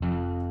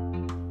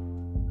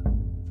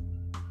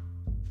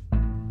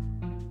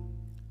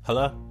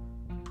Hello?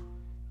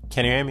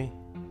 Can you hear me?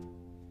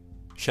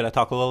 Should I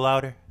talk a little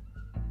louder?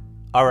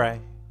 Alright.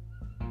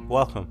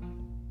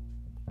 Welcome.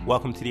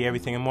 Welcome to the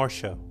Everything and More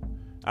Show.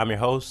 I'm your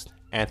host,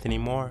 Anthony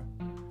Moore.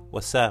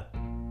 What's up?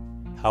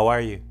 How are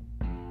you?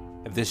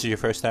 If this is your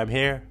first time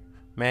here,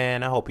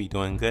 man, I hope you're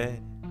doing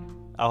good.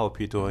 I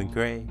hope you're doing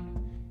great.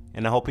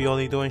 And I hope you're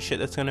only doing shit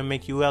that's gonna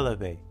make you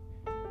elevate.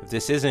 If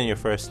this isn't your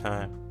first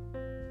time,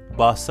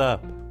 boss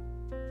up.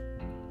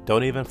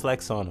 Don't even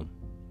flex on them.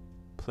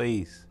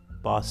 Please,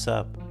 boss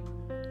up.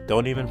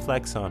 Don't even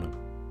flex on them.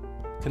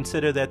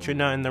 Consider that you're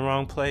not in the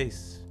wrong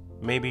place.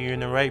 Maybe you're in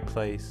the right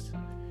place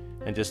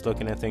and just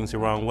looking at things the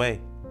wrong way.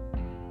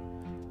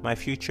 My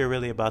future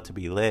really about to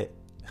be lit.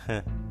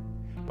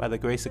 By the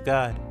grace of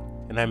God.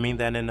 And I mean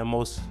that in the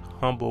most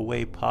humble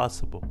way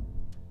possible.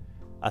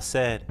 I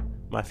said,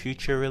 my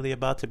future really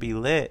about to be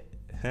lit.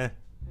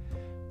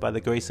 By the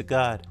grace of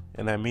God.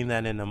 And I mean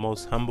that in the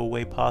most humble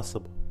way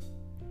possible.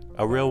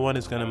 A real one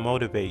is going to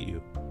motivate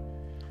you.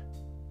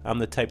 I'm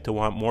the type to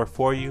want more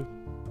for you,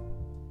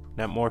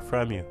 not more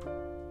from you.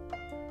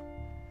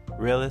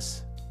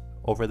 Realist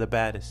over the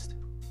baddest.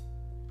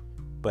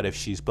 But if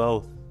she's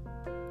both,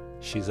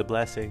 she's a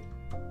blessing.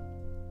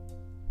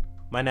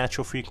 My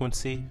natural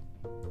frequency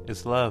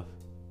is love,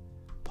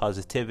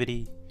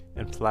 positivity,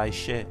 and fly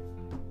shit.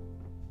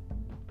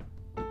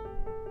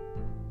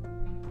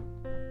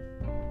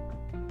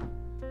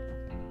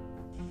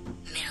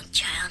 Middle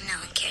child, no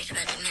one cares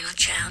about the middle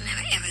child,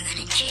 never ever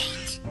gonna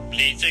change.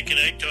 Lisa, can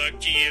I talk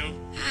to you?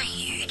 Ah,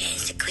 here it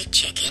is, a quick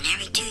check-in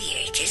every 2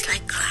 years, just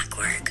like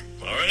clockwork.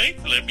 All right,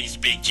 let me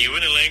speak to you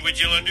in a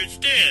language you'll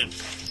understand.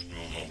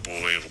 Oh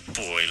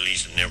boy,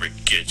 Lisa never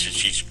gets it.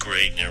 She's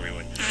great and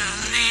everyone.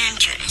 Oh man, I'm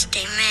trying to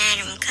stay mad.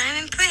 I'm kind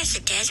of impressed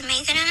that Dad's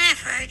making an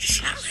effort.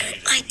 It's not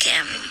really like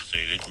him.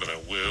 Say this, but I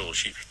will.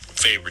 She's my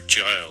favorite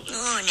child.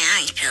 Oh,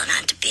 now he's pulling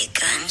out the big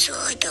guns.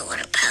 Oh, I don't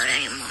want to pout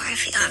anymore.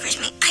 If he offers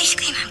me ice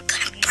cream, I'm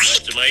gonna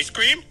break. Some ice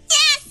cream?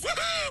 Yes!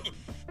 Woohoo!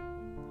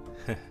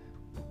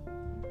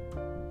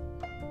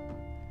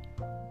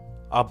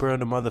 I'll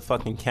burn a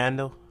motherfucking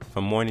candle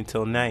from morning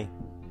till night.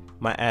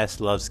 My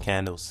ass loves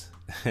candles.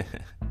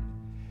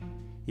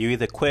 You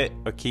either quit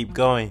or keep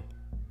going.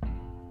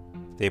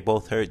 They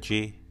both hurt,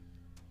 G.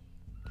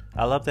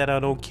 I love that I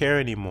don't care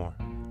anymore.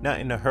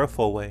 Not in a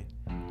hurtful way,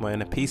 but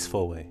in a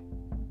peaceful way.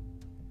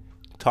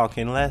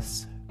 Talking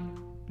less,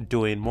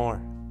 doing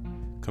more.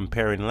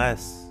 Comparing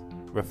less,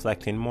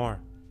 reflecting more.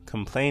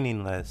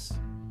 Complaining less,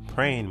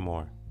 praying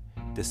more.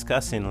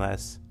 Discussing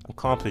less,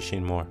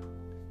 accomplishing more.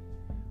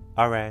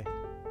 Alright.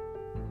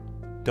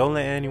 Don't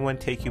let anyone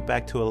take you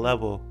back to a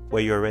level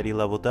where you're already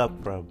leveled up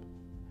from.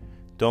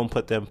 Don't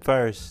put them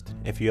first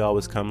if you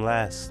always come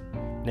last.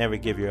 Never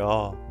give your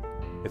all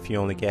if you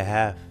only get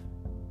half.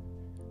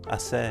 I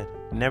said,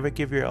 never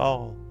give your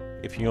all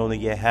if you only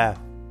get half.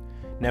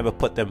 Never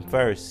put them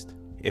first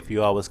if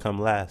you always come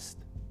last.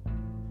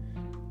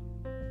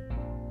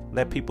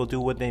 Let people do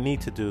what they need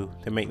to do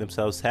to make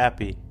themselves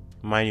happy.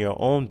 Mind your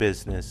own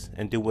business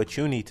and do what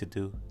you need to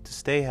do to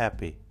stay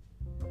happy.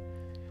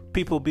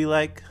 People be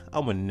like, I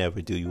would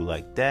never do you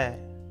like that.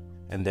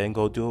 And then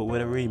go do it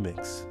with a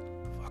remix.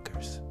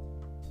 Fuckers.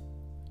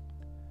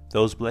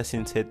 Those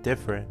blessings hit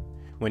different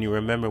when you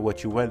remember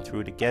what you went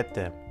through to get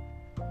them.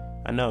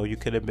 I know you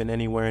could have been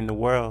anywhere in the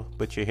world,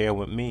 but you're here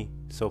with me.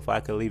 So if I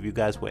could leave you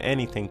guys with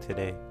anything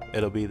today,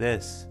 it'll be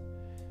this.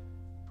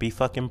 Be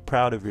fucking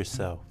proud of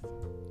yourself.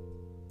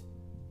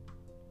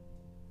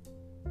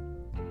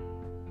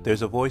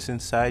 There's a voice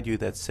inside you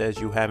that says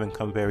you haven't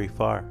come very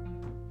far.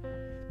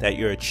 That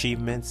your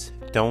achievements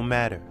don't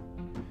matter.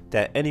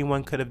 That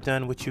anyone could have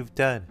done what you've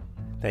done.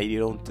 That you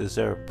don't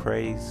deserve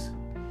praise.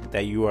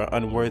 That you are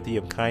unworthy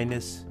of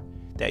kindness.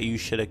 That you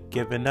should have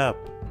given up.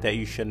 That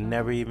you should have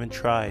never even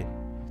tried.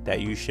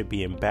 That you should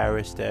be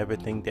embarrassed to ever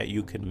think that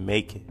you could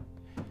make it.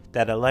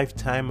 That a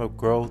lifetime of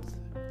growth,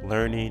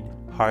 learning,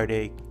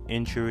 heartache,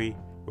 injury,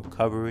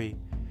 recovery,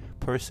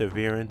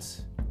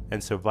 perseverance,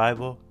 and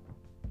survival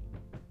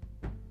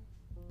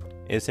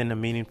isn't a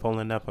meaningful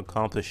enough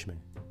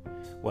accomplishment.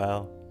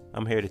 Well,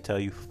 I'm here to tell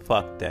you,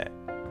 fuck that.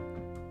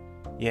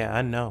 Yeah,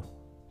 I know.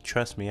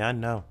 Trust me, I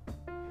know.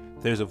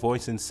 There's a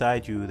voice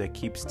inside you that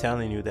keeps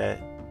telling you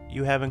that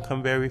you haven't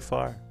come very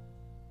far.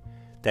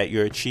 That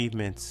your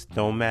achievements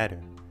don't matter.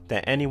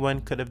 That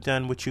anyone could have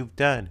done what you've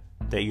done.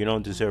 That you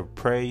don't deserve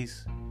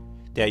praise.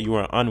 That you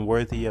are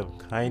unworthy of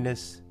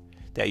kindness.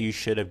 That you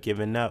should have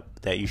given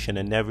up. That you should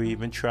have never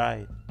even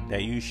tried.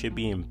 That you should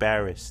be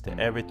embarrassed to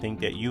ever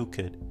think that you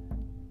could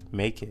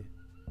make it.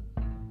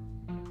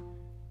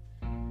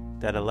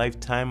 That a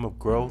lifetime of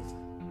growth,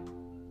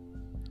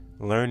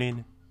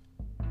 learning,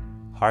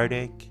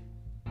 heartache,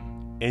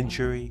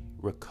 injury,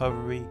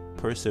 recovery,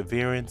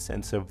 perseverance,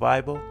 and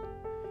survival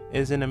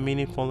isn't a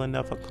meaningful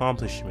enough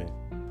accomplishment.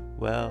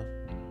 Well,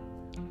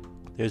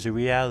 there's a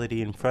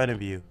reality in front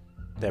of you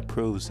that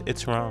proves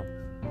it's wrong.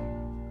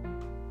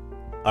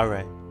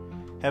 Alright,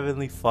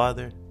 Heavenly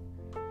Father,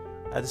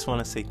 I just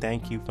want to say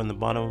thank you from the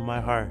bottom of my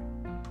heart,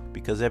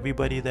 because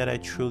everybody that I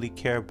truly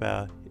care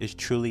about is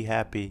truly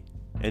happy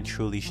and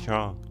truly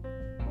strong.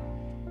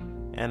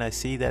 And I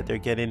see that they're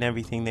getting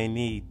everything they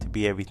need to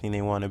be everything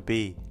they want to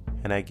be.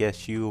 And I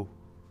guess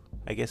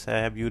I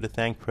have you to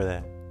thank for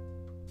that.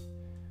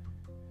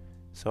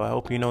 So I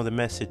hope you know the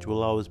message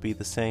will always be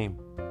the same.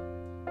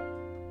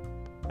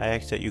 I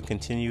ask that you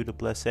continue to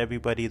bless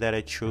everybody that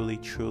I truly,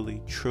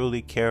 truly,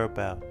 truly care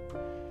about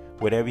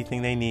with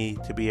everything they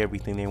need to be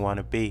everything they want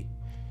to be.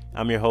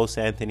 I'm your host,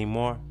 Anthony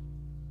Moore.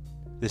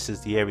 This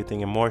is the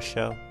Everything and More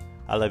Show.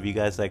 I love you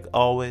guys like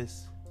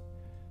always.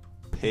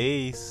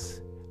 Peace.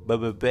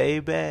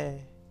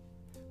 Baby.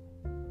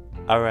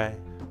 Alright.